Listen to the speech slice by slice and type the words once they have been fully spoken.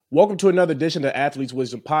Welcome to another edition of the Athlete's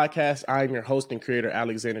Wisdom Podcast. I am your host and creator,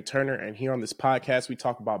 Alexander Turner, and here on this podcast, we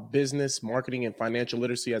talk about business, marketing, and financial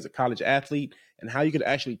literacy as a college athlete, and how you can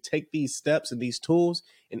actually take these steps and these tools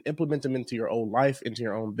and implement them into your own life, into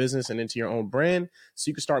your own business, and into your own brand, so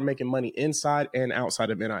you can start making money inside and outside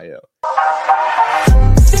of NIL.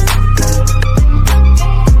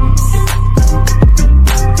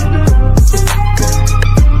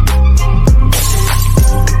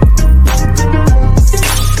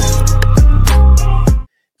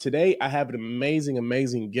 Today, I have an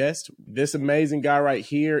amazing guest. This amazing guy right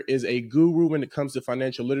here is a guru when it comes to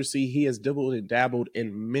financial literacy. He has dabbled and dabbled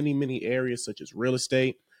in many areas such as real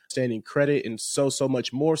estate, standing credit, and so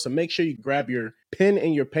much more. So make sure you grab your pen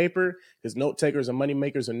and your paper because note takers are money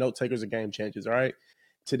makers and note takers are game changers, all right?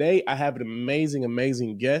 Today, I have an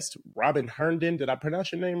amazing guest, Robin Herndon. Did I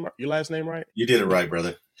pronounce your last name right? You did it right,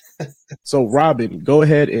 brother. So Robin, go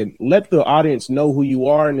ahead and let the audience know who you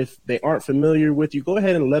are. And if they aren't familiar with you, go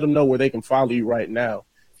ahead and let them know where they can follow you right now.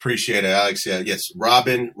 Appreciate it, Alex. Yeah, yes,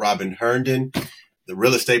 Robin Herndon, the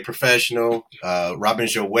real estate professional.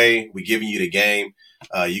 Robin's your way. We're giving you the game.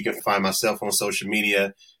 You can find myself on social media.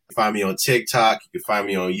 You can find me on TikTok. You can find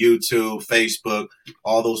me on YouTube, Facebook,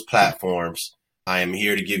 all those platforms. I am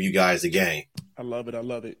here to give you guys the game. I love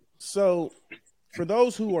it. So for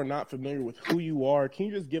those who are not familiar with who you are, can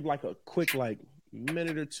you just give like a quick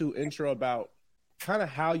minute or two intro about kind of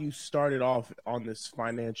how you started off on this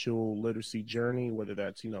financial literacy journey, whether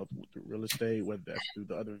that's, through real estate, whether that's through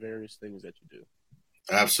the other various things that you do?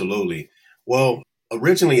 Absolutely. Well,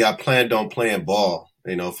 originally I planned on playing ball,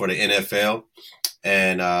 for the NFL.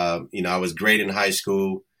 And, I was great in high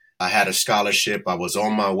school. I had a scholarship. I was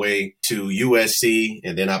on my way to USC,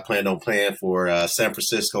 and then I planned on playing for San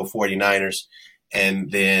Francisco 49ers.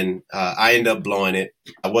 And then I ended up blowing it.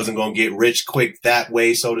 I wasn't going to get rich quick that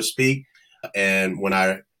way, so to speak. And when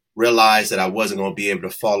I realized that I wasn't going to be able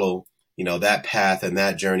to follow, that path and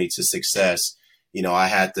that journey to success, I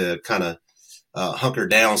had to kind of hunker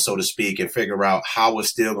down, so to speak, and figure out how I was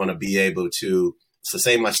still going to be able to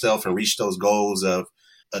sustain myself and reach those goals of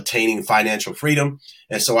attaining financial freedom.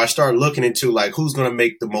 And so I started looking into who's going to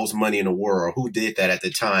make the most money in the world, who did that at the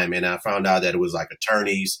time. And I found out that it was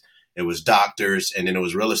attorneys, it was doctors, and then it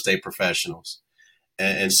was real estate professionals.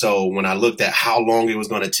 And so when I looked at how long it was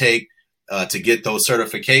going to take to get those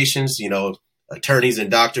certifications, attorneys and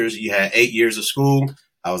doctors, you had 8 years of school.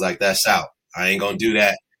 I was like, that's out. I ain't going to do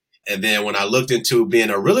that. And then when I looked into being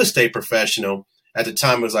a real estate professional, at the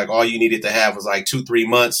time, it was all you needed to have was 2-3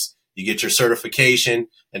 months. You get your certification,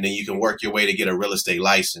 and then you can work your way to get a real estate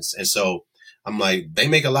license. And so I'm like, they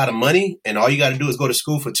make a lot of money, and all you got to do is go to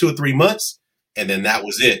school for 2 or 3 months. And then that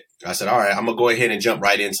was it. I said, all right, I'm going to go ahead and jump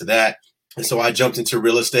right into that. And so I jumped into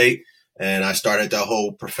real estate, and I started the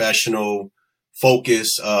whole professional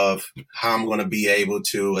focus of how I'm going to be able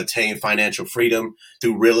to attain financial freedom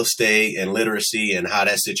through real estate and literacy and how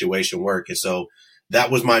that situation worked. And so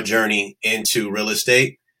that was my journey into real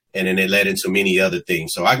estate. And then it led into many other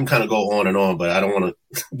things. So I can kind of go on and on, but I don't want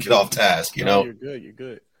to get off task, No, you're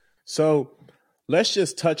good. So let's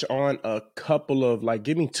just touch on a couple of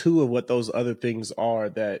give me two of what those other things are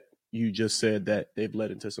that you just said that they've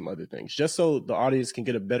led into some other things, just so the audience can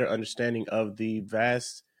get a better understanding of the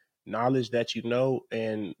vast knowledge that you know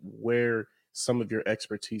and where some of your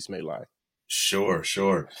expertise may lie. Sure.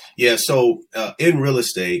 Yeah. So in real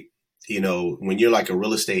estate, when you're a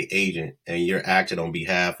real estate agent and you're acting on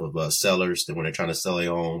behalf of sellers that when they're trying to sell a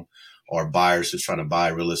home or buyers who's trying to buy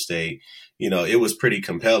real estate, it was pretty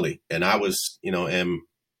compelling. And I was, in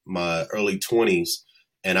my early 20s,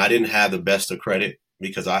 and I didn't have the best of credit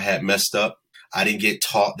because I had messed up. I didn't get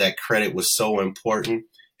taught that credit was so important.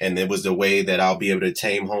 And it was the way that I'll be able to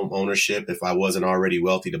attain home ownership if I wasn't already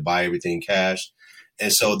wealthy to buy everything cash.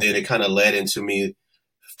 And so then it kind of led into me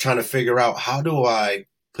trying to figure out, how do I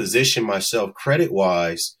position myself credit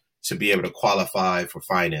wise to be able to qualify for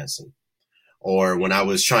financing? Or when I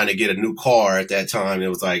was trying to get a new car at that time, it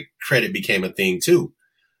was credit became a thing too.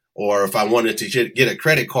 Or if I wanted to get a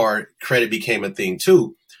credit card, credit became a thing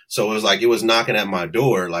too. So it was it was knocking at my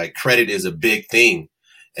door. Credit is a big thing.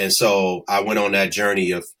 And so I went on that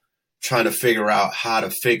journey of trying to figure out how to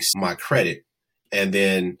fix my credit. And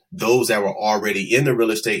then those that were already in the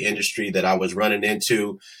real estate industry that I was running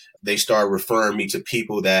into, they started referring me to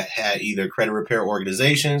people that had either credit repair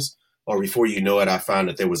organizations, or before you know it, I found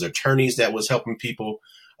that there was attorneys that was helping people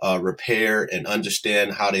repair and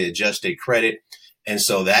understand how to adjust their credit. And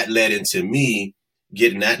so that led into me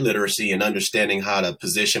getting that literacy and understanding how to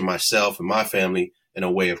position myself and my family in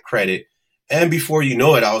a way of credit. And before you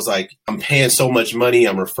know it, I was I'm paying so much money.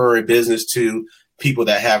 I'm referring business to people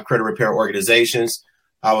that have credit repair organizations.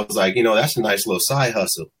 I was like, you know, that's a nice little side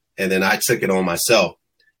hustle. And then I took it on myself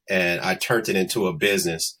and I turned it into a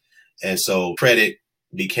business. And so credit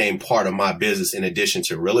became part of my business in addition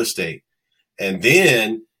to real estate. And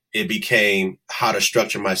then it became how to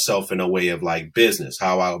structure myself in a way of like business,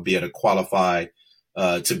 how I would be able to qualify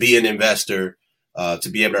to be an investor, to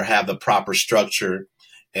be able to have the proper structure.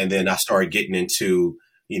 And then I started getting into,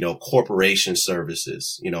 you know, corporation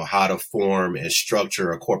services, you know, how to form and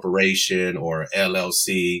structure a corporation or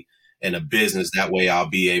LLC and a business. That way I'll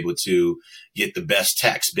be able to get the best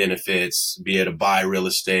tax benefits, be able to buy real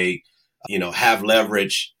estate, you know, have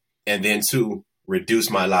leverage, and then to reduce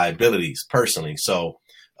my liabilities personally. So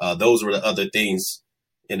those were the other things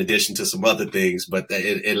in addition to some other things, but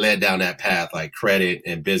it led down that path, like credit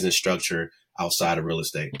and business structure outside of real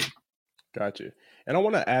estate. Gotcha. And I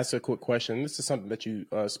want to ask a quick question. This is something that you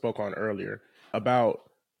spoke on earlier about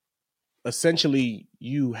essentially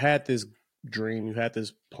you had this dream, you had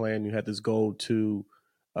this plan, you had this goal to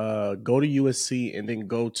go to USC and then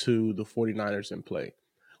go to the 49ers and play.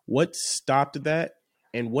 What stopped that?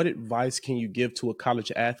 And what advice can you give to a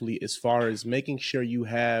college athlete as far as making sure you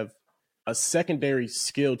have a secondary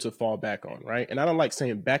skill to fall back on, right? And I don't like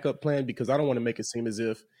saying backup plan because I don't want to make it seem as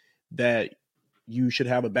if that you should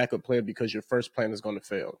have a backup plan because your first plan is going to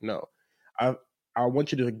fail. No, I I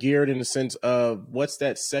want you to gear it in the sense of what's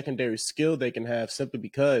that secondary skill they can have simply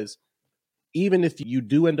because even if you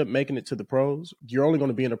do end up making it to the pros, you're only going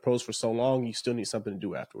to be in the pros for so long. You still need something to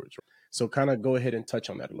do afterwards. Right? So kind of go ahead and touch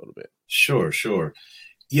on that a little bit. Sure, sure.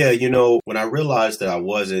 Yeah, you know, when I realized that I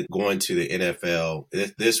wasn't going to the NFL,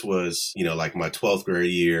 this was, you know, like my 12th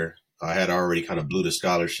grade year. I had already kind of blew the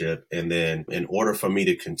scholarship. And then in order for me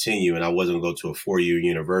to continue, and I wasn't going to go to a 4-year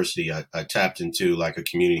university, I tapped into like a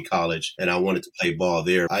community college and I wanted to play ball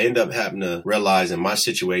there. I ended up having to realize in my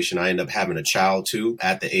situation, I ended up having a child too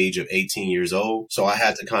at the age of 18 years old. So I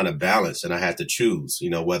had to kind of balance and I had to choose, you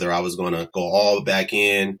know, whether I was going to go all back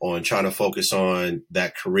in on trying to focus on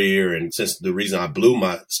that career. And since the reason I blew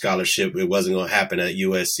my scholarship, it wasn't going to happen at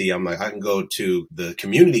USC. I'm like, I can go to the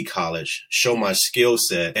community college, show my skill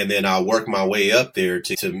set, and then I'll work my way up there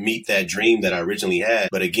to meet that dream that I originally had.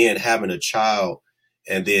 But again, having a child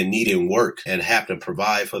and then needing work and have to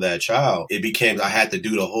provide for that child, it became, I had to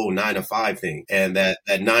do the whole 9 to 5 thing. And that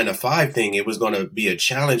 9 to 5 thing, it was going to be a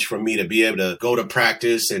challenge for me to be able to go to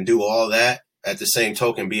practice and do all that. At the same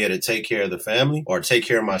token, be able to take care of the family or take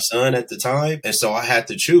care of my son at the time. And so I had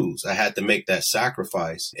to choose. I had to make that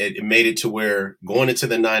sacrifice. It made it to where going into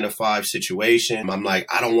the 9 to 5 situation, I'm like,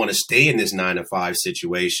 I don't want to stay in this 9 to 5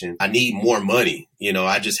 situation. I need more money. You know,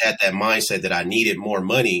 I just had that mindset that I needed more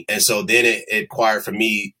money. And so then it required for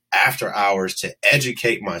me after hours to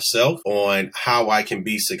educate myself on how I can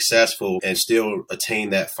be successful and still attain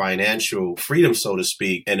that financial freedom, so to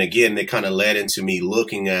speak. And again, it kind of led into me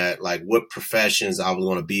looking at like what professions I was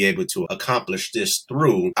going to be able to accomplish this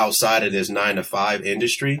through outside of this 9 to 5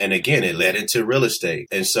 industry. And again, it led into real estate.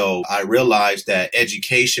 And so I realized that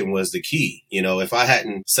education was the key. You know, if I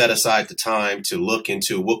hadn't set aside the time to look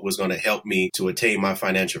into what was going to help me to attain my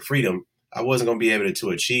financial freedom, I wasn't going to be able to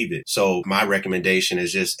achieve it. So my recommendation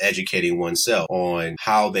is just educating oneself on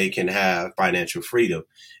how they can have financial freedom.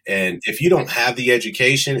 And if you don't have the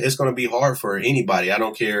education, it's going to be hard for anybody. I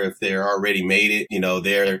don't care if they're already made it. You know,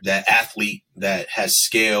 they're that athlete that has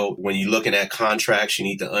scale. When you're looking at contracts, you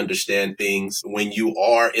need to understand things. When you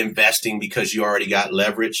are investing because you already got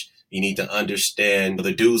leverage, you need to understand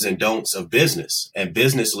the do's and don'ts of business. And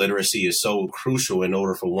business literacy is so crucial in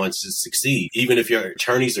order for one to succeed. Even if your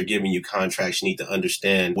attorneys are giving you contracts, you need to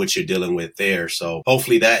understand what you're dealing with there. So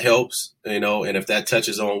hopefully that helps, you know, and if that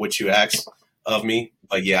touches on what you asked of me.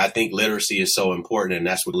 But yeah, I think literacy is so important. And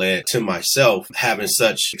that's what led to myself having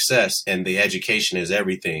such success. And the education is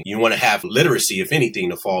everything. You want to have literacy, if anything,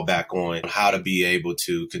 to fall back on how to be able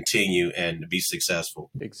to continue and be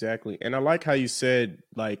successful. Exactly. And I like how you said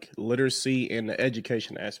like literacy and the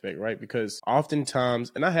education aspect, right? Because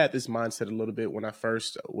oftentimes, and I had this mindset a little bit when I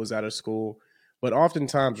first was out of school, but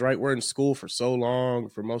oftentimes, right, we're in school for so long,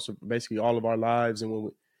 for most of basically all of our lives. And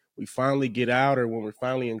when we finally get out or when we're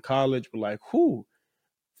finally in college, we're like, whoo,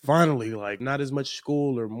 finally, like not as much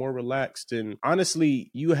school or more relaxed. And honestly,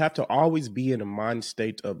 you have to always be in a mind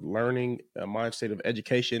state of learning, a mind state of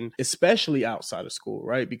education, especially outside of school,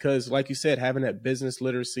 right? Because like you said, having that business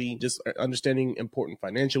literacy, just understanding important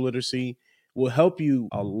financial literacy will help you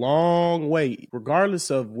a long way, regardless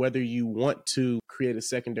of whether you want to create a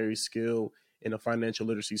secondary skill in a financial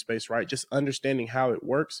literacy space, right? Just understanding how it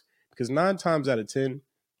works. Because 9 times out of 10,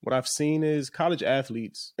 what I've seen is college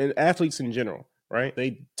athletes and athletes in general, right?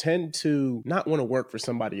 They tend to not want to work for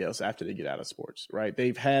somebody else after they get out of sports, right?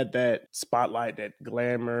 They've had that spotlight, that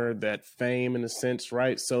glamour, that fame in a sense,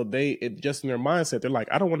 right? So just in their mindset, they're like,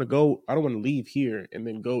 I don't want to leave here and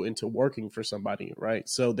then go into working for somebody, right?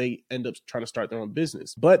 So they end up trying to start their own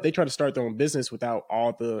business, but they try to start their own business without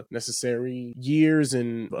all the necessary years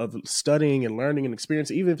of studying and learning and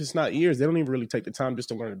experience. Even if it's not years, they don't even really take the time just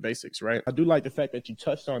to learn the basics, right? I do like the fact that you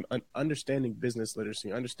touched on understanding business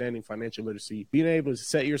literacy, understanding financial literacy, being able to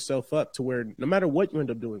set yourself up to where no matter what you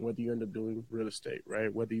end up doing, whether you end up doing real estate,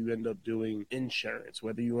 right? Whether you end up doing insurance,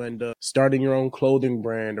 whether you end up starting your own clothing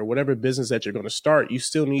brand or whatever business that you're going to start, you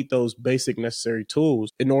still need those basic necessary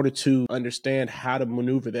tools in order to understand how to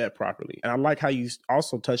maneuver that properly. And I like how you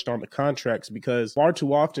also touched on the contracts, because far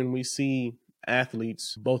too often we see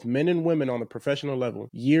athletes, both men and women on the professional level,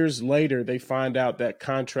 years later, they find out that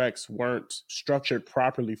contracts weren't structured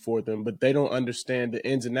properly for them, but they don't understand the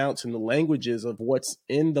ins and outs and the languages of what's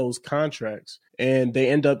in those contracts. And they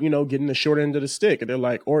end up, getting the short end of the stick. And they're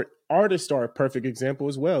like, or artists are a perfect example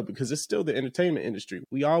as well, because it's still the entertainment industry.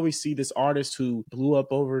 We always see this artist who blew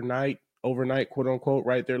up overnight, quote unquote,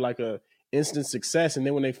 right? They're like a instant success. And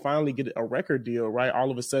then when they finally get a record deal, right,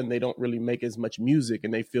 all of a sudden they don't really make as much music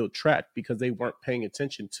and they feel trapped because they weren't paying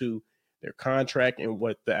attention to their contract and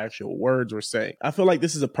what the actual words were saying. I feel like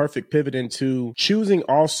this is a perfect pivot into choosing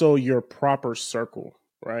also your proper circle,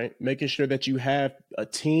 right? Making sure that you have a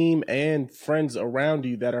team and friends around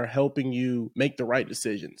you that are helping you make the right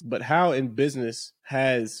decisions. But how in business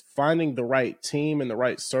has finding the right team and the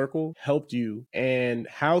right circle helped you? And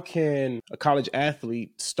how can a college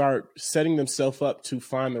athlete start setting themselves up to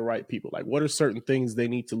find the right people? Like, what are certain things they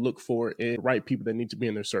need to look for in the right people that need to be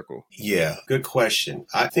in their circle? Yeah, good question.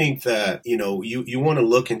 I think that, you want to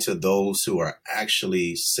look into those who are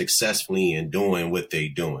actually successfully in doing what they're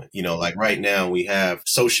doing. Like right now we have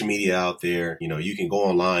social media out there. You can go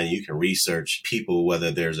online, you can research people,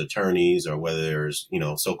 whether there's attorneys or whether there's,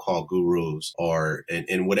 so-called gurus or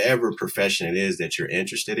in whatever profession it is that you're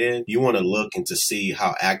interested in. You want to look and to see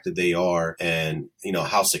how active they are and,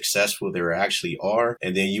 how successful they actually are.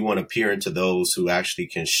 And then you want to peer into those who actually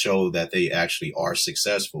can show that they actually are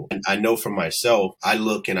successful. And I know for myself, I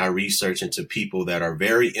look and I research into people that are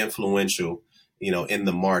very influential, in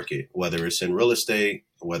the market, whether it's in real estate,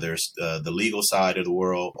 whether it's the legal side of the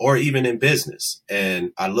world, or even in business.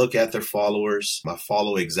 And I look at their followers, I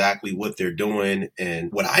follow exactly what they're doing.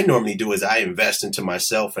 And what I normally do is I invest into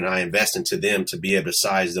myself and I invest into them to be able to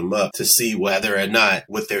size them up to see whether or not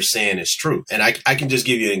what they're saying is true. And I can just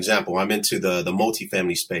give you an example. I'm into the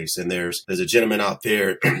multifamily space, and there's a gentleman out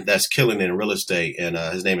there that's killing it in real estate, and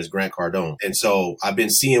his name is Grant Cardone. And so I've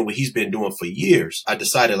been seeing what he's been doing for years. I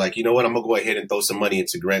decided, like, you know what, I'm gonna go ahead and throw some money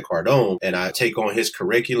into Grant Cardone, and I take on his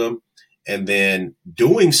curriculum. And then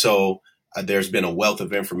doing so, there's been a wealth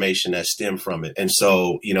of information that stemmed from it. And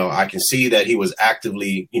so, I can see that he was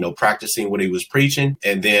actively, practicing what he was preaching.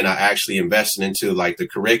 And then I actually invested into like the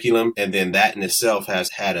curriculum. And then that in itself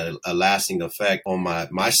has had a lasting effect on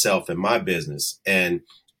myself and my business. And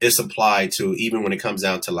it's applied to even when it comes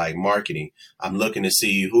down to like marketing. I'm looking to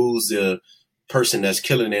see who's the person that's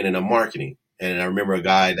killing it in the marketing. And I remember a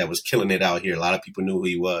guy that was killing it out here. A lot of people knew who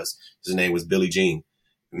he was. His name was Billy Jean.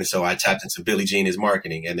 And so I tapped into Billy Jean, his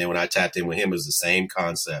marketing. And then when I tapped in with him, it was the same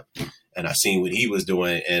concept. And I seen what he was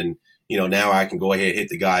doing. And, now I can go ahead and hit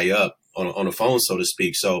the guy up on the phone, so to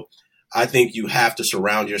speak. So I think you have to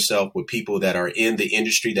surround yourself with people that are in the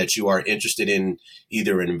industry that you are interested in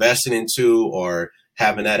either investing into or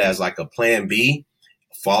having that as like a plan B.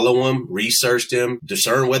 Follow them, research them,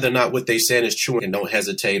 discern whether or not what they said is true, and don't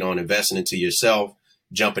hesitate on investing into yourself,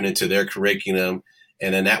 jumping into their curriculum.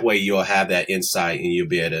 And then that way you'll have that insight and you'll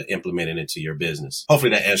be able to implement it into your business.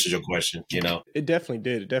 Hopefully that answers your question, It definitely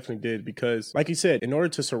did. It definitely did. Because like you said, in order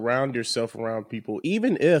to surround yourself around people,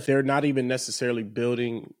 even if they're not even necessarily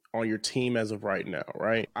building on your team as of right now,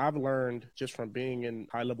 right? I've learned just from being in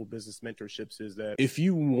high-level business mentorships is that if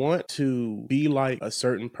you want to be like a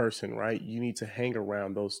certain person, right, you need to hang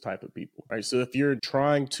around those type of people, right? So if you're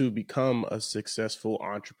trying to become a successful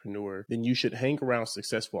entrepreneur, then you should hang around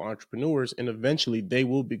successful entrepreneurs, and eventually they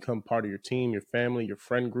will become part of your team, your family, your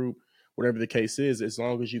friend group, whatever the case is, as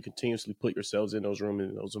long as you continuously put yourselves in those rooms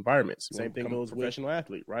and in those environments. Same thing goes with professional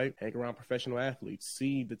athlete, right? Hang around professional athletes,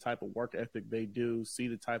 see the type of work ethic they do, see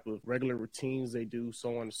the type of regular routines they do,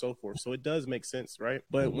 so on and so forth. So it does make sense, right?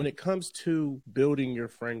 But when it comes to building your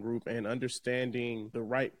friend group and understanding the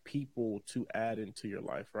right people to add into your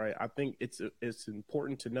life, right? I think it's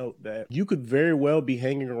important to note that you could very well be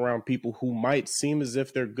hanging around people who might seem as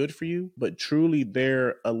if they're good for you, but truly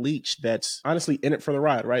they're a leech that's honestly in it for the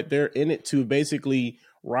ride, right? They're in it to basically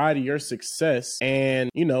ride your success and,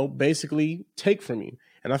 basically take from you.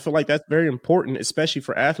 And I feel like that's very important, especially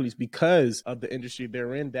for athletes, because of the industry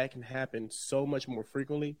they're in. That can happen so much more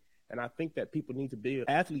frequently. And I think that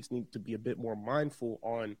athletes need to be a bit more mindful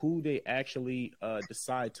on who they actually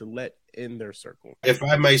decide to let in their circle. If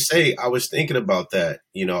I may say, I was thinking about that.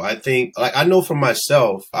 I think, like, I know for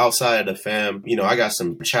myself, outside of the fam, I got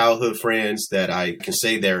some childhood friends that I can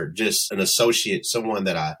say they're just an associate, someone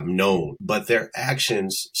that I've known, but their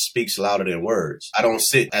actions speaks louder than words. I don't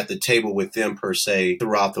sit at the table with them per se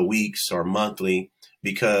throughout the weeks or monthly,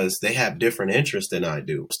 because they have different interests than I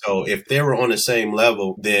do. So if they were on the same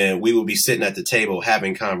level, then we would be sitting at the table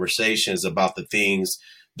having conversations about the things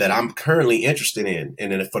that I'm currently interested in.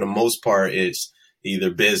 And then for the most part, it's either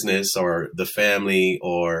business or the family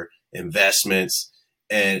or investments.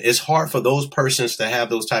 And it's hard for those persons to have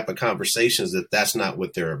those type of conversations if that's not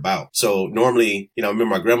what they're about. So normally, I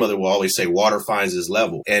remember my grandmother will always say water finds its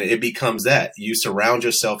level, and it becomes that you surround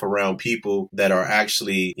yourself around people that are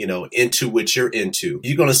actually, into what you're into.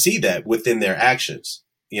 You're going to see that within their actions.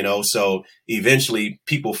 So eventually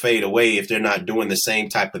people fade away if they're not doing the same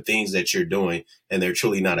type of things that you're doing, and they're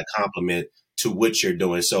truly not a compliment to what you're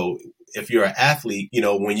doing. So if you're an athlete,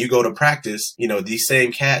 when you go to practice, these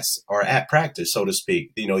same cats are at practice, so to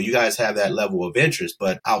speak. You guys have that level of interest,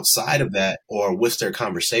 but outside of that, or what's their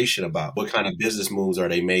conversation about? What kind of business moves are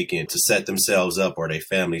they making to set themselves up or their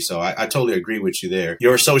family? So I totally agree with you there.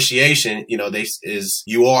 Your association,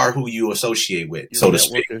 you are who you associate with, so to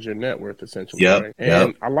speak. Is your net worth, essentially. Yep, right?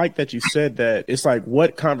 And I like that you said that. It's like,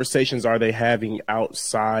 what conversations are they having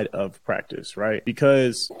outside of practice, right?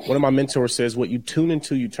 Because one of my mentors says, what you tune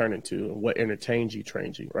into, you turn into. What entertains you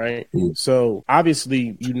trains you, right? So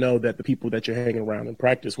obviously, that the people that you're hanging around in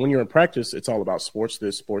practice, when you're in practice, it's all about sports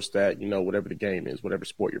this, sports that, whatever the game is, whatever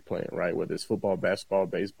sport you're playing, right? Whether it's football, basketball,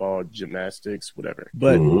 baseball, gymnastics, whatever.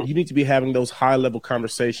 But you need to be having those high level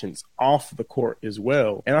conversations off the court as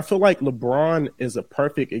well. And I feel like LeBron is a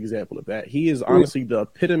perfect example of that. He is honestly the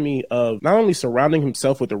epitome of not only surrounding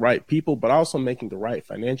himself with the right people, but also making the right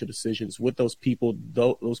financial decisions with those people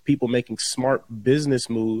making smart business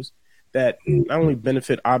moves that not only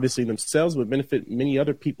benefit obviously themselves, but benefit many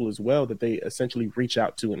other people as well that they essentially reach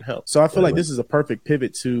out to and help. So I feel like this is a perfect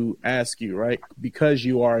pivot to ask you, right? Because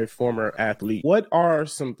you are a former athlete, what are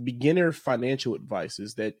some beginner financial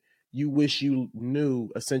advices that you wish you knew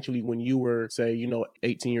essentially when you were, say,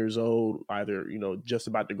 18 years old, either, just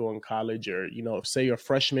about to go in college, or, say you're a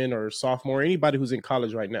freshman or sophomore, anybody who's in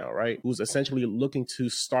college right now, right? Who's essentially looking to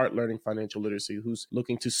start learning financial literacy, who's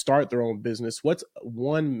looking to start their own business. What's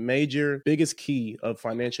one major, biggest key of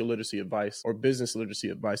financial literacy advice or business literacy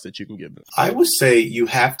advice that you can give them? I would say you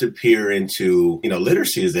have to peer into,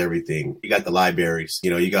 literacy is everything. You got the libraries,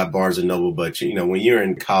 you got Barnes and Noble, but, when you're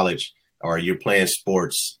in college, or you're playing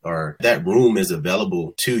sports, or that room is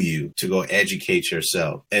available to you to go educate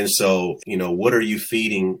yourself. And so, what are you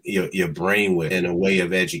feeding your brain with in a way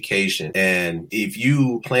of education? And if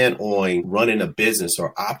you plan on running a business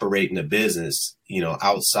or operating a business,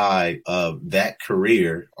 outside of that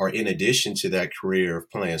career, or in addition to that career of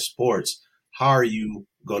playing sports, how are you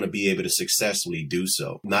going to be able to successfully do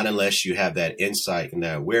so? Not unless you have that insight and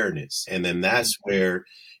that awareness. And then that's where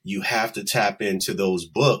you have to tap into those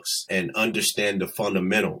books and understand the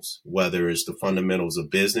fundamentals, whether it's the fundamentals of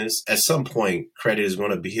business. At some point, credit is going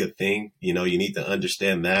to be a thing. You need to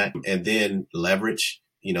understand that, and then leverage,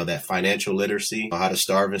 that financial literacy, how to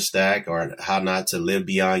starve and stack, or how not to live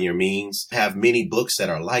beyond your means. I have many books that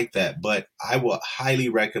are like that, but I will highly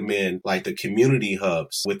recommend like the community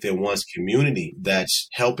hubs within one's community that's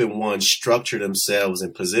helping one structure themselves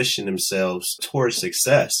and position themselves towards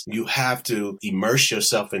success. You have to immerse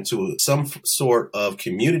yourself into some sort of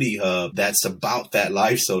community hub that's about that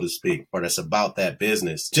life, so to speak, or that's about that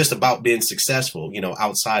business, just about being successful,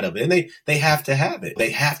 outside of it. And they have to have it.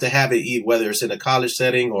 They have to have it, whether it's in a college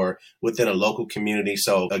setting or within a local community.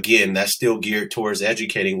 So again, that's still geared towards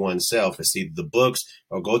educating oneself. It's either the books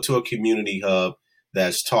or go to a community hub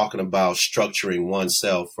that's talking about structuring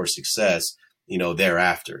oneself for success,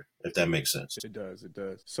 thereafter, if that makes sense. It does.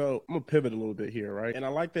 So I'm going to pivot a little bit here, right? And I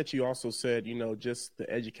like that you also said, just the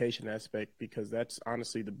education aspect, because that's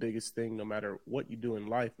honestly the biggest thing, no matter what you do in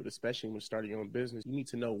life, but especially when starting your own business, you need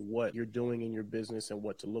to know what you're doing in your business and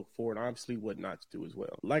what to look for, and obviously what not to do as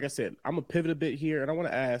well. Like I said, I'm going to pivot a bit here, and I want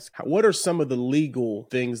to ask, what are some of the legal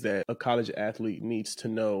things that a college athlete needs to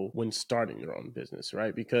know when starting their own business,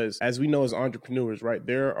 right? Because as we know as entrepreneurs, right,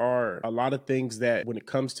 there are a lot of things that when it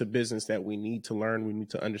comes to business that we need to learn, we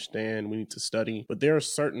need to understand understand, we need to study. But there are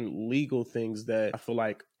certain legal things that I feel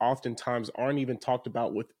like oftentimes aren't even talked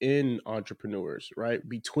about within entrepreneurs, right?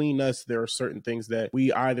 Between us, there are certain things that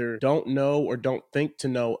we either don't know or don't think to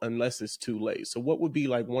know unless it's too late. So what would be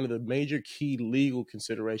like one of the major key legal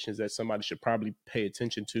considerations that somebody should probably pay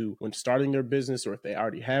attention to when starting their business, or if they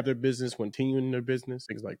already have their business, continuing their business,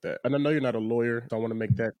 things like that? And I know you're not a lawyer, so I want to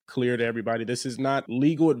make that clear to everybody. This is not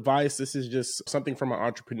legal advice. This is just something from an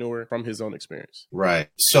entrepreneur from his own experience. Right.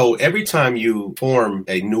 So every time you form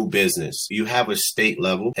a new business, you have a state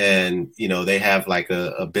level and, they have like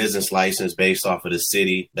a business license based off of the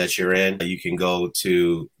city that you're in. You can go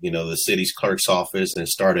to, the city's clerk's office and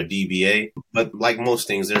start a DBA. But like most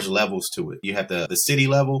things, there's levels to it. You have the city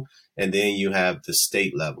level and then you have the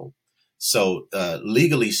state level. So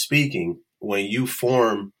legally speaking, when you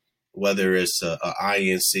form, whether it's a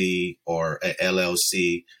INC or a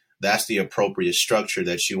LLC, that's the appropriate structure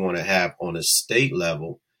that you want to have on a state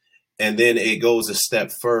level. And then it goes a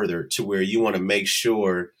step further to where you want to make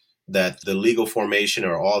sure that the legal formation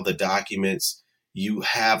or all the documents, you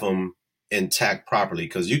have them intact properly.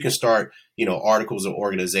 Because you can start, articles of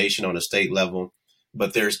organization on a state level,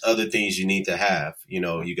 but there's other things you need to have.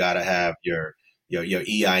 You got to have your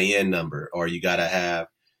EIN number, or you got to have,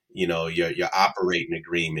 your operating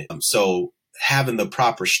agreement. So having the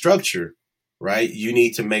proper structure, right? You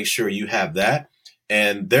need to make sure you have that.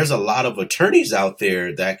 And there's a lot of attorneys out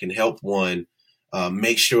there that can help one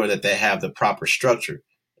make sure that they have the proper structure.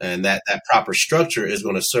 And that proper structure is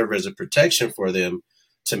going to serve as a protection for them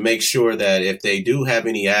to make sure that if they do have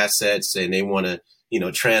any assets and they want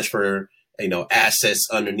to, transfer, assets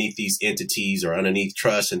underneath these entities or underneath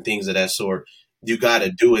trusts and things of that sort, you got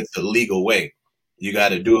to do it the legal way. You got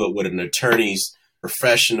to do it with an attorney's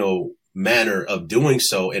professional manner of doing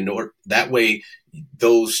so. And that way,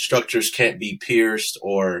 those structures can't be pierced,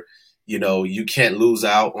 or, you can't lose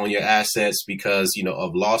out on your assets because,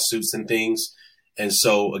 of lawsuits and things. And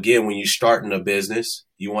so, again, when you're starting a business,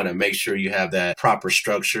 you want to make sure you have that proper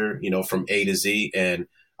structure, from A to Z. And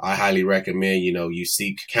I highly recommend, you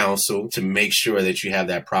seek counsel to make sure that you have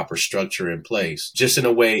that proper structure in place, just in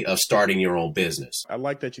a way of starting your own business. I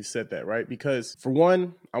like that you said that, right? Because for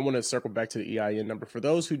one, I want to circle back to the EIN number. For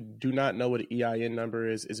those who do not know what an EIN number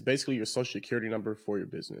is, it's basically your social security number for your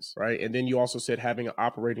business, right? And then you also said having an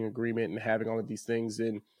operating agreement and having all of these things.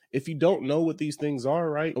 And if you don't know what these things are,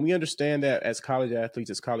 right, and we understand that as college athletes,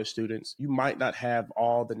 as college students, you might not have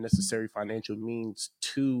all the necessary financial means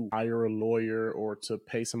to hire a lawyer or to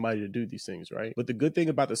pay somebody to do these things, right? But the good thing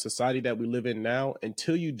about the society that we live in now,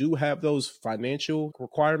 until you do have those financial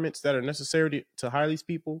requirements that are necessary to hire these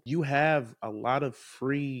people, you have a lot of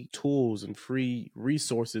free tools and free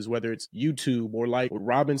resources, whether it's YouTube or like what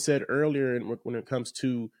Robin said earlier, and when it comes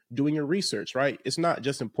to doing your research, right? It's not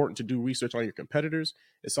just important to do research on your competitors.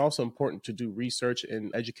 It's also important to do research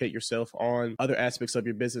and educate yourself on other aspects of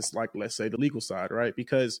your business, like, let's say, the legal side, right?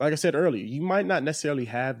 Because like I said earlier, you might not necessarily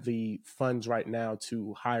have the funds right now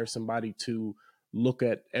to hire somebody to look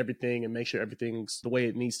at everything and make sure everything's the way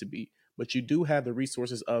it needs to be. But you do have the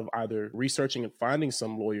resources of either researching and finding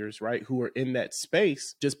some lawyers, right, who are in that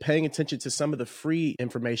space, just paying attention to some of the free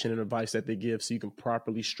information and advice that they give so you can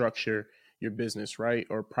properly structure your business, right?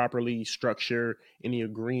 Or properly structure any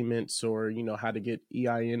agreements, or, how to get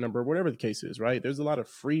EIN number, whatever the case is, right? There's a lot of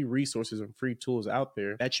free resources and free tools out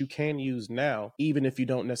there that you can use now, even if you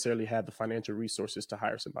don't necessarily have the financial resources to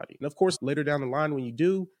hire somebody. And of course, later down the line, when you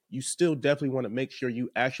do, you still definitely want to make sure you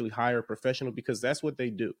actually hire a professional, because that's what they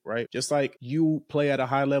do, right? Just like you play at a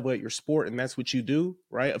high level at your sport and that's what you do,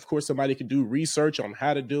 right? Of course, somebody can do research on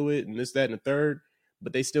how to do it and this, that, and the third,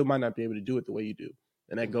 but they still might not be able to do it the way you do.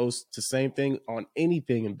 And that goes to the same thing on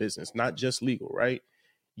anything in business, not just legal, right?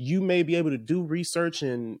 You may be able to do research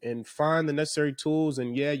and find the necessary tools.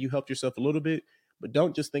 And yeah, you helped yourself a little bit, but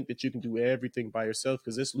don't just think that you can do everything by yourself,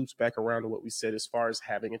 because this loops back around to what we said as far as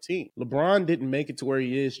having a team. LeBron didn't make it to where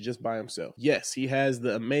he is just by himself. Yes, he has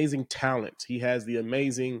the amazing talent. He has the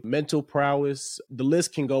amazing mental prowess. The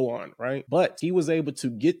list can go on, right? But he was able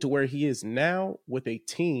to get to where he is now with a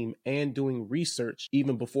team and doing research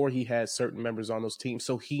even before he had certain members on those teams.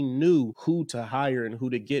 So he knew who to hire and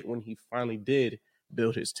who to get when he finally did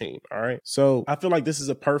build his team. All right. So I feel like this is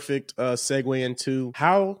a perfect segue into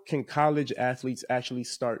how can college athletes actually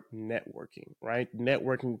start networking, right?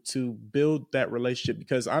 Networking to build that relationship,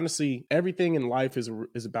 because honestly, everything in life is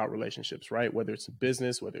about relationships, right? Whether it's a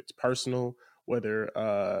business, whether it's personal, whether,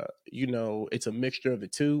 it's a mixture of the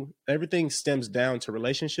two, everything stems down to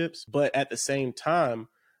relationships. But at the same time,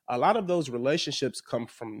 a lot of those relationships come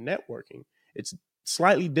from networking. It's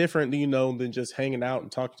slightly different, than just hanging out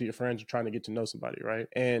and talking to your friends or trying to get to know somebody, right?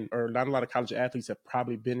 And or not a lot of college athletes have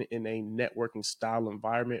probably been in a networking style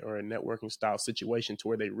environment or a networking style situation to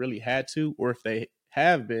where they really had to, or if they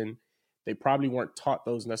have been, they probably weren't taught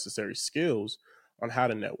those necessary skills on how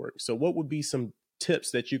to network. So what would be some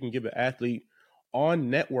tips that you can give an athlete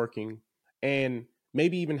on networking, and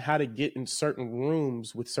maybe even how to get in certain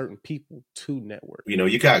rooms with certain people to network?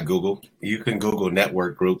 You got Google. You can Google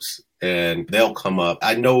network groups and they'll come up.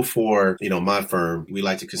 I know for, my firm, we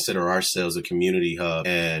like to consider ourselves a community hub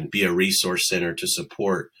and be a resource center to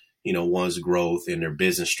support, one's growth in their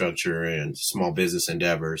business structure and small business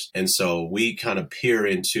endeavors. And so we kind of peer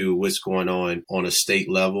into what's going on a state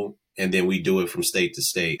level, and then we do it from state to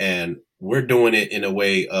state. And we're doing it in a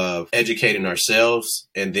way of educating ourselves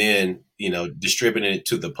and then, distributing it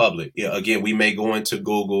to the public. Again, we may go into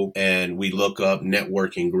Google and we look up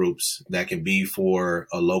networking groups that can be for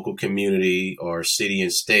a local community or city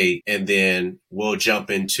and state. And then we'll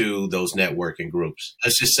jump into those networking groups.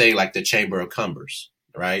 Let's just say like the Chamber of Commerce,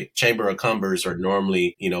 right? Chamber of Commerce are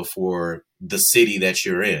normally, for the city that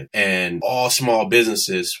you're in. And all small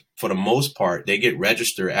businesses, for the most part, they get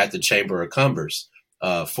registered at the Chamber of Commerce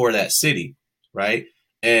for that city, right?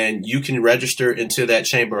 And you can register into that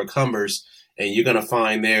Chamber of Commerce, and you're going to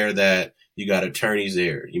find there that you got attorneys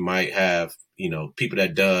there. You might have, people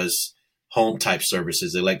that does home type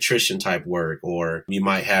services, electrician type work, or you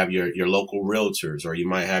might have your local realtors, or you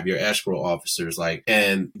might have your escrow officers,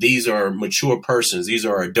 and these are mature persons. These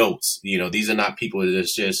are adults. These are not people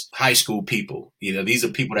that's just high school people. These are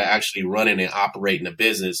people that actually running and operating a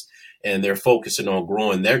business, and they're focusing on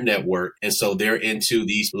growing their network. And so they're into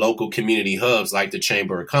these local community hubs like the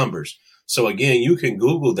Chamber of Commerce. So again, you can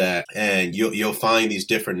Google that and you'll find these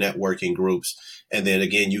different networking groups. And then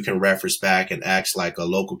again, you can reference back and ask like a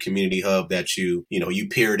local community hub that you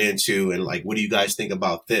peered into, and like, what do you guys think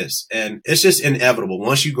about this? And it's just inevitable.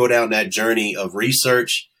 Once you go down that journey of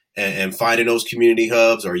research and finding those community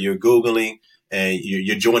hubs, or you're Googling, and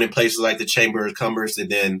you're joining places like the Chamber of Commerce, and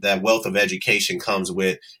then that wealth of education comes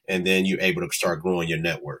with, and then you're able to start growing your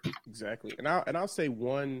network. Exactly. And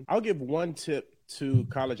I'll give one tip to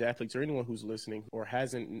college athletes or anyone who's listening or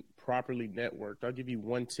hasn't properly networked. I'll give you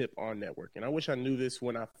one tip on networking. I wish I knew this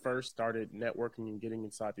when I first started networking and getting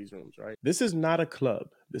inside these rooms, right? This is not a club.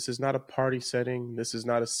 This is not a party setting. This is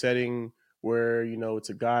not a setting where, it's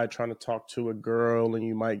a guy trying to talk to a girl and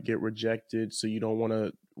you might get rejected, so you don't want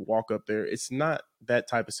to walk up there. It's not that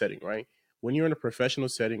type of setting, right? When you're in a professional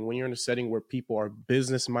setting, when you're in a setting where people are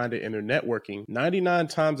business minded and they're networking, 99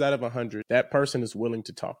 times out of 100, that person is willing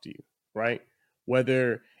to talk to you, right?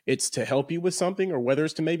 Whether it's to help you with something or whether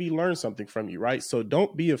it's to maybe learn something from you, right? So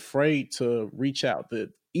don't be afraid to reach out. The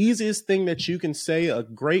easiest thing that you can say, a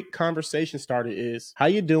great conversation starter, is, how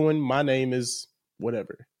you doing? My name is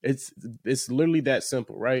whatever. It's literally that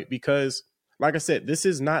simple, right? Because like I said, this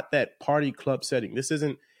is not that party club setting. This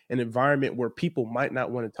isn't an environment where people might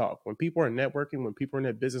not want to talk. When people are networking, when people are in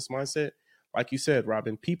that business mindset, like you said,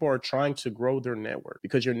 Robin, people are trying to grow their network,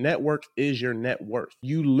 because your network is your net worth.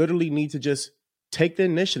 You literally need to just take the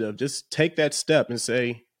initiative, just take that step and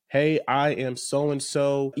say, hey, I am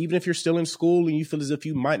so-and-so. Even if you're still in school and you feel as if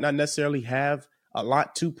you might not necessarily have a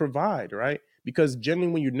lot to provide, right? Because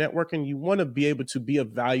generally when you're networking, you want to be able to be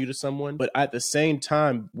of value to someone. But at the same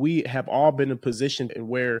time, we have all been in a position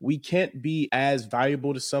where we can't be as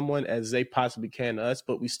valuable to someone as they possibly can to us,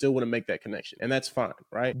 but we still want to make that connection. And that's fine,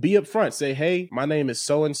 right? Be upfront. Say, hey, my name is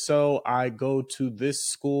so-and-so. I go to this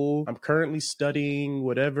school. I'm currently studying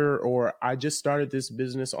whatever, or I just started this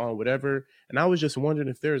business on whatever. And I was just wondering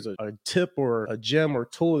if there's a tip or a gem or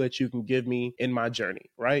tool that you can give me in my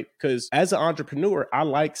journey, right? Because as an entrepreneur, I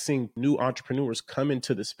like seeing new entrepreneurs come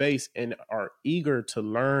into the space and are eager to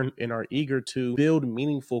learn and are eager to build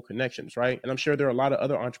meaningful connections, right? And I'm sure there are a lot of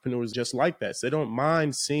other entrepreneurs just like that. So they don't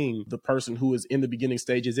mind seeing the person who is in the beginning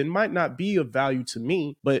stages. It might not be of value to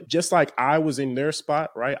me, but just like I was in their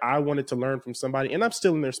spot, right? I wanted to learn from somebody, and I'm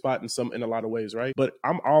still in their spot in a lot of ways, right? But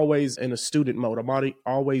I'm always in a student mode. I'm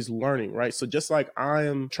always learning, right? So just like I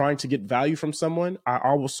am trying to get value from someone, I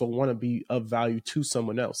also want to be of value to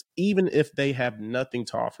someone else, even if they have nothing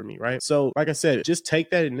to offer me, right? So like I said, just take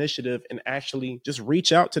that initiative and actually just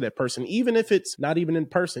reach out to that person, even if it's not even in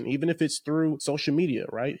person, even if it's through social media,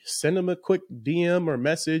 right? Send them a quick DM or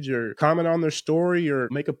message, or comment on their story, or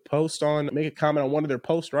make a comment on one of their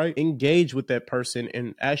posts, right? Engage with that person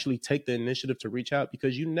and actually take the initiative to reach out,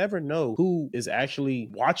 because you never know who is actually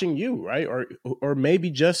watching you, right? Or maybe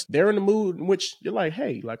just they're in a mood in which you're like,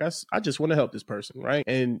 hey, like I just want to help this person, right?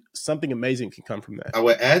 And something amazing can come from that. I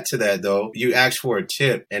would add to that though, you asked for a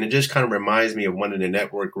tip, and it just kind of reminds reminds me of one of the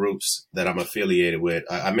network groups that I'm affiliated with.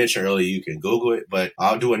 I mentioned earlier you can Google it, but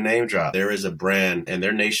I'll do a name drop. There is a brand and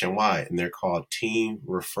they're nationwide and they're called Team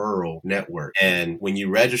Referral Network. And when you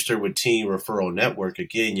register with Team Referral Network,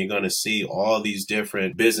 again, you're going to see all these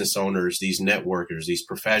different business owners, these networkers, these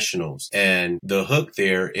professionals. And the hook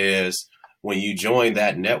there is when you join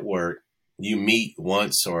that network, you meet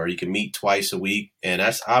once or you can meet twice a week, and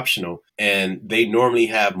that's optional. And they normally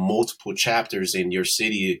have multiple chapters in your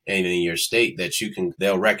city and in your state that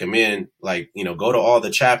they'll recommend, like, go to all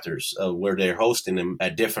the chapters where they're hosting them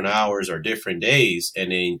at different hours or different days.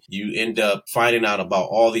 And then you end up finding out about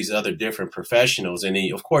all these other different professionals. And then,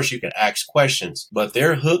 of course, you can ask questions, but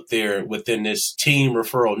their hook there within this Team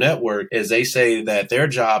Referral Network is they say that their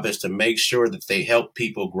job is to make sure that they help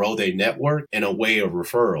people grow their network in a way of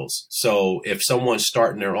referrals. So if someone's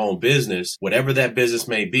starting their own business, whatever that business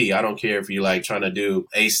may be, I don't care if you're like trying to do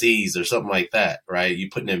ACs or something like that, right? You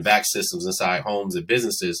putting in vac systems inside homes and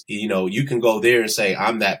businesses, you can go there and say,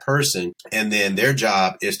 I'm that person. And then their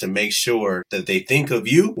job is to make sure that they think of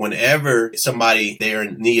you whenever they're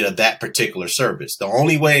in need of that particular service. The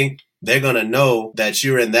only way they're going to know that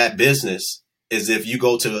you're in that business is if you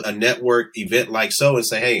go to a network event like so and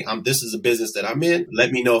say, hey, this is a business that I'm in.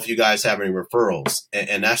 Let me know if you guys have any referrals.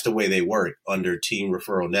 And that's the way they work under Team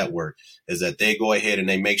Referral Network, is that they go ahead and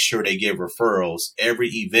they make sure they give referrals every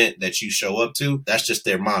event that you show up to. That's just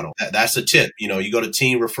their model. That's a tip. You go to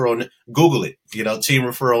Team Referral, Google it, Team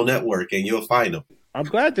Referral Network, and you'll find them. I'm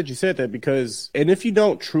glad that you said that and if you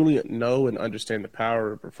don't truly know and understand the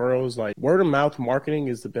power of referrals, like word of mouth marketing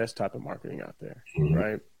is the best type of marketing out there,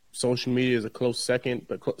 right? Social media is a close second,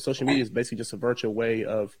 but social media is basically just a virtual way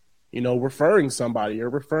of, referring somebody or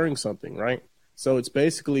referring something, right? So it's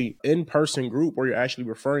basically in-person group where you're actually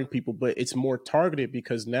referring people, but it's more targeted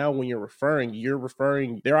because now when you're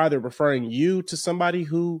referring, they're either referring you to somebody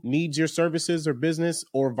who needs your services or business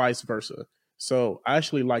or vice versa. So I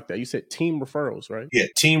actually like that. You said Team Referrals, right? Yeah,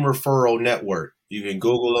 Team Referral Network. You can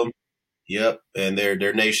Google them. Yep. And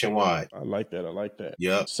they're nationwide. I like that.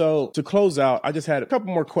 Yep. So to close out, I just had a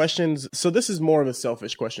couple more questions. So this is more of a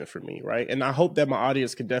selfish question for me, right? And I hope that my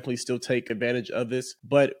audience can definitely still take advantage of this.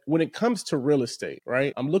 But when it comes to real estate,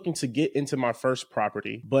 right, I'm looking to get into my first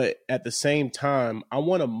property, but at the same time, I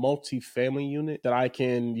want a multi-family unit that I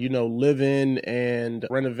can, live in and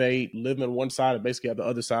renovate, live on one side and basically have the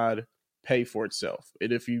other side pay for itself.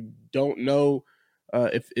 And if you don't know,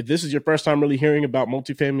 if this is your first time really hearing about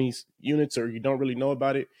multifamily units or you don't really know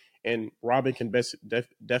about it, and Robin can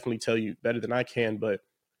definitely tell you better than I can, but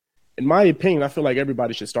in my opinion, I feel like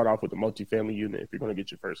everybody should start off with a multifamily unit if you're going to get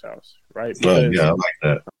your first house, right? Because yeah, I like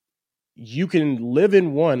that. You can live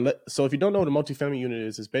in one. So if you don't know what a multifamily unit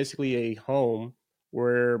is, it's basically a home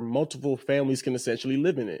where multiple families can essentially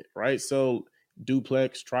live in it, right? So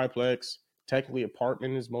duplex, triplex, technically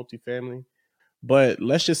apartment is multifamily. But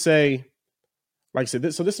let's just say, like I said,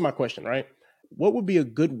 this is my question, right? What would be a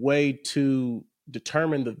good way to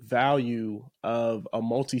determine the value of a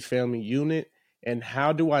multifamily unit? And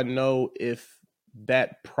how do I know if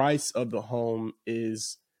that price of the home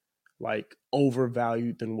is like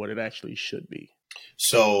overvalued than what it actually should be?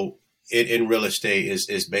 So in real estate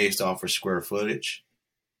is based off of square footage.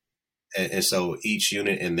 And so each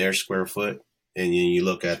unit in their square foot, and then you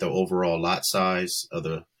look at the overall lot size of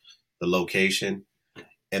the location.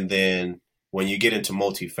 And then when you get into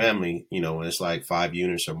multifamily, when it's like 5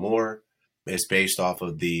 units or more, it's based off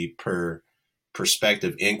of the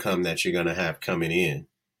prospective income that you're going to have coming in,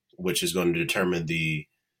 which is going to determine the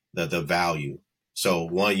value. So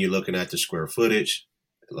one, you're looking at the square footage,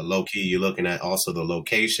 the low key, you're looking at also the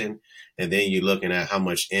location, and then you're looking at how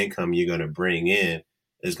much income you're going to bring in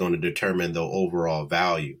is going to determine the overall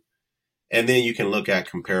value. And then you can look at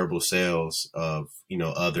comparable sales of,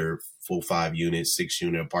 other full 5 units, 6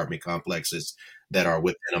 unit apartment complexes that are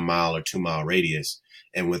within a mile or 2 mile radius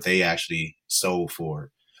and what they actually sold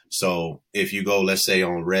for. So if you go, let's say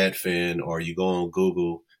on Redfin, or you go on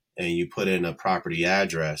Google and you put in a property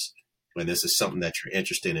address, and this is something that you're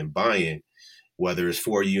interested in buying, whether it's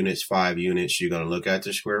 4 units, 5 units, you're going to look at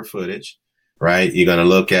the square footage, right? You're going to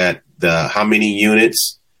look at how many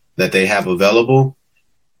units that they have available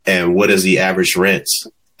and what is the average rents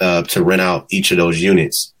to rent out each of those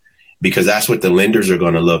units, because that's what the lenders are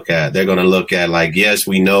going to look at. They're going to look at like, yes,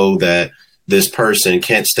 we know that this person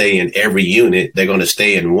can't stay in every unit. They're going to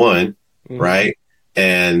stay in one, right?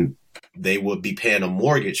 And they would be paying a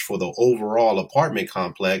mortgage for the overall apartment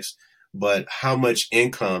complex, but how much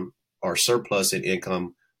income or surplus in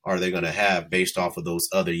income are they going to have based off of those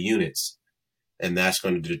other units? And that's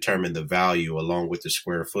going to determine the value along with the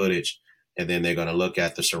square footage. And then they're going to look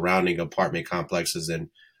at the surrounding apartment complexes and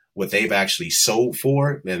what they've actually sold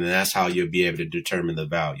for, and that's how you'll be able to determine the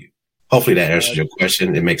value. Hopefully that answers your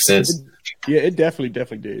question. It makes sense. Yeah, it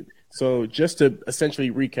definitely did. So just to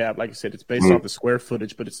essentially recap, like I said, it's based off the square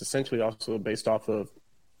footage, but it's essentially also based off of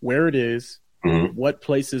where it is, what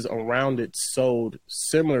places around it sold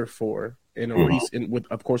similar for in a recent,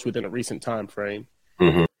 of course, within a recent time frame.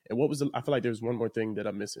 And what was I feel like there's one more thing that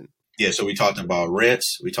I'm missing. Yeah, so we talked about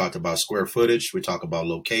rents, we talked about square footage, we talk about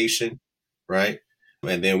location, right?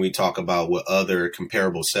 And then we talk about what other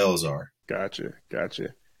comparable sales are. Gotcha.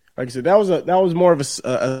 Like I said, that was more of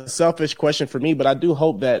a selfish question for me, but I do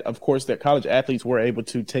hope that, of course, that college athletes were able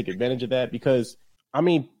to take advantage of that because, I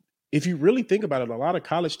mean, if you really think about it, a lot of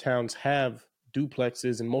college towns have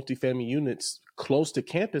duplexes and multifamily units close to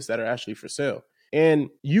campus that are actually for sale. And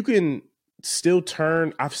you can still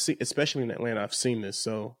turn, I've seen, especially in Atlanta, I've seen this.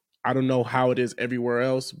 So I don't know how it is everywhere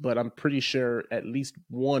else, but I'm pretty sure at least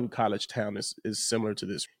one college town is similar to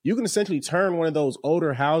this. You can essentially turn one of those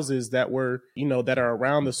older houses that were, that are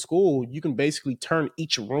around the school. You can basically turn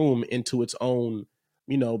each room into its own,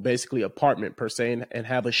 basically apartment per se, and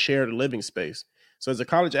have a shared living space. So as a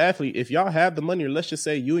college athlete, if y'all have the money, or let's just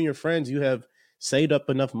say you and your friends, you have saved up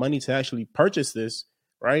enough money to actually purchase this,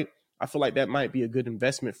 right? I feel like that might be a good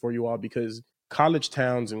investment for you all because college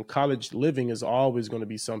towns and college living is always going to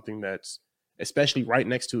be something that's, especially right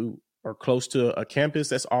next to or close to a campus,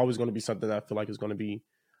 that's always going to be something that I feel like is going to be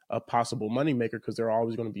a possible moneymaker because there are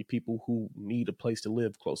always going to be people who need a place to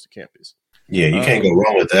live close to campus. Yeah, you can't go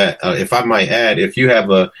wrong with that. If I might add, if you have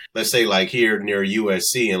let's say like here near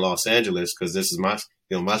USC in Los Angeles, because this is my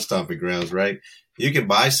stomping grounds, right? You can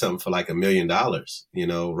buy something for like $1 million,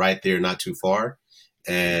 right there, not too far.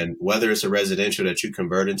 And whether it's a residential that you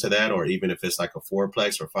convert into that, or even if it's like a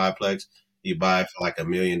 4-plex or 5-plex, you buy it for like $1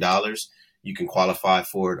 million. You can qualify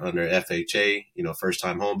for it under FHA, first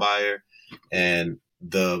time home buyer. And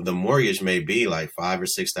the mortgage may be like $5,000 or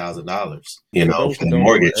 $6,000, for the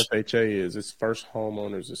mortgage. What FHA is, it's First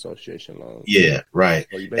Homeowners Association loans. Yeah, right.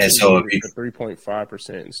 So and so if you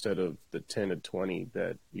 3.5% instead of the 10 to 20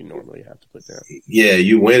 that you normally have to put down. Yeah,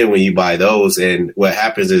 you win it when you buy those. And what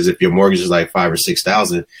happens is if your mortgage is like $5,000 or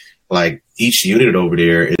 $6,000, like each unit over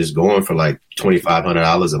there is going for like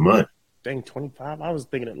 $2,500 a month. Dang, 25. I was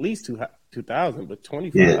thinking at least 2,000, but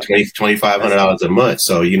 25. Yeah, $2,500 a month.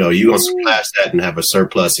 So you're gonna surpass that and have a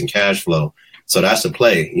surplus in cash flow. So that's the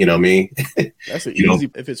play. You know what I mean? That's an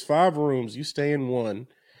easy. If it's 5 rooms, you stay in one.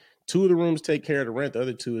 2 of the rooms take care of the rent. The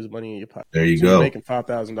other 2 is money in your pocket. There you so go. You're making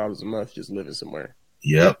 $5,000 a month just living somewhere.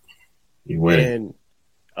 Yep, you win. And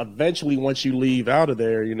eventually, once you leave out of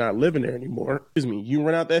there, you're not living there anymore. You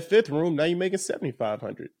rent out that 5th room. Now you're making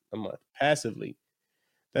 $7,500 a month passively.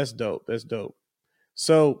 That's dope.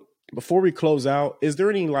 So before we close out, is there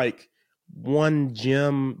any like one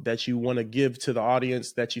gem that you want to give to the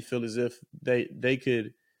audience that you feel as if they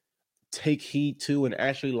could take heed to and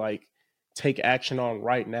actually like take action on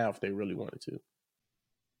right now if they really wanted to?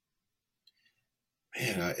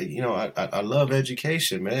 Man, I love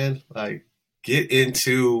education, man. Like get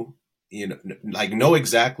into, like know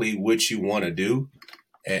exactly what you want to do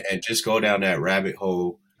and just go down that rabbit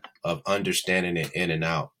hole of understanding it in and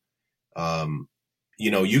out.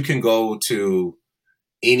 You can go to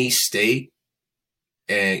any state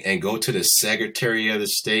and go to the secretary of the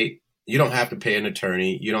state. You don't have to pay an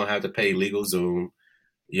attorney. You don't have to pay LegalZoom.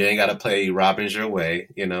 You ain't got to pay Robin's Your Way.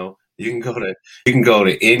 You can go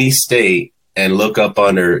to any state and look up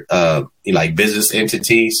under like business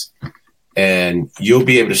entities, and you'll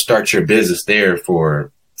be able to start your business there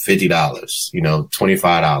for $50,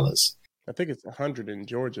 $25. I think it's 100 in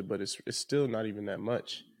Georgia, but it's still not even that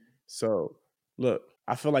much. So look,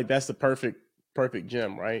 I feel like that's the perfect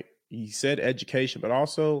gem, right? You said education, but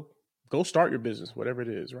also go start your business, whatever it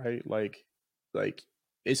is, right? Like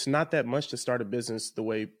it's not that much to start a business the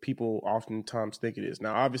way people oftentimes think it is.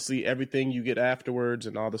 Now, obviously, everything you get afterwards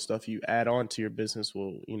and all the stuff you add on to your business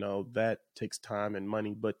will, that takes time and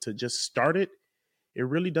money. But to just start it, it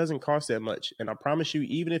really doesn't cost that much. And I promise you,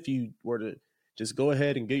 even if you were to just go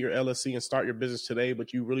ahead and get your LLC and start your business today,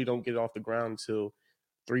 but you really don't get it off the ground until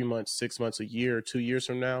 3 months, 6 months, a year, 2 years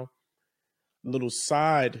from now. Little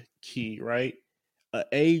side key, right? An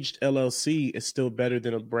aged LLC is still better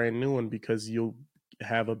than a brand new one because you'll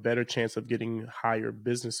have a better chance of getting higher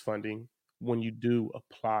business funding when you do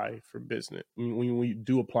apply for business. When you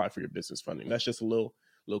do apply for your business funding, that's just a little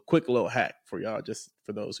quick hack for y'all, just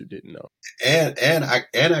for those who didn't know. And I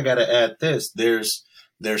gotta add this: there's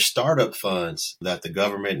startup funds that the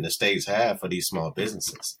government and the states have for these small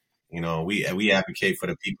businesses. We advocate for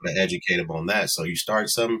the people to educate them on that. So you start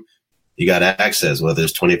something, you got access, whether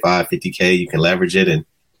it's 25, 50K, you can leverage it. And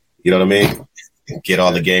you know what I mean? get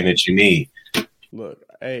all the game that you need. Look,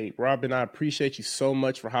 hey, Robin, I appreciate you so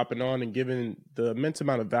much for hopping on and giving the immense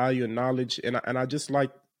amount of value and knowledge. And I just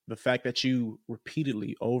like the fact that you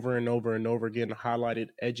repeatedly, over and over and over again, highlighted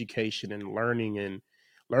education and learning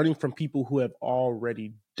from people who have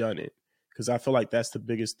already done it. Because I feel like that's the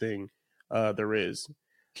biggest thing there is.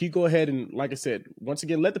 Can you go ahead and, like I said, once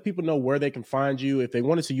again, let the people know where they can find you if they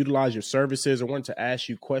wanted to utilize your services or wanted to ask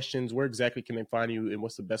you questions? Where exactly can they find you, and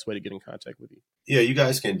what's the best way to get in contact with you? Yeah, you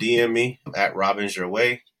guys can DM me at Robin's Your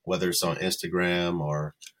Way, whether it's on Instagram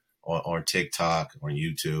or on TikTok or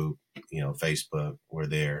YouTube, Facebook. We're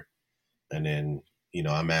there. And then,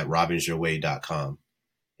 I'm at robinsyourway.com,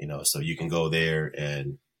 so you can go there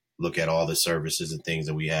and look at all the services and things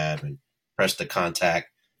that we have and press the contact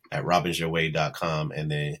at robinsyourway.com.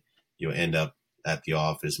 And then you'll end up at the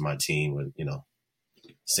office. My team will,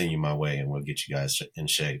 send you my way and we'll get you guys in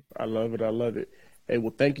shape. I love it. I love it. Hey,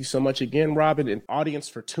 well, thank you so much again, Robin, and audience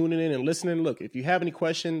for tuning in and listening. Look, if you have any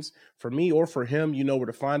questions for me or for him, you know where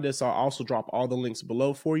to find us. I'll also drop all the links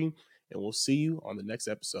below for you, and we'll see you on the next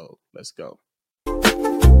episode. Let's go.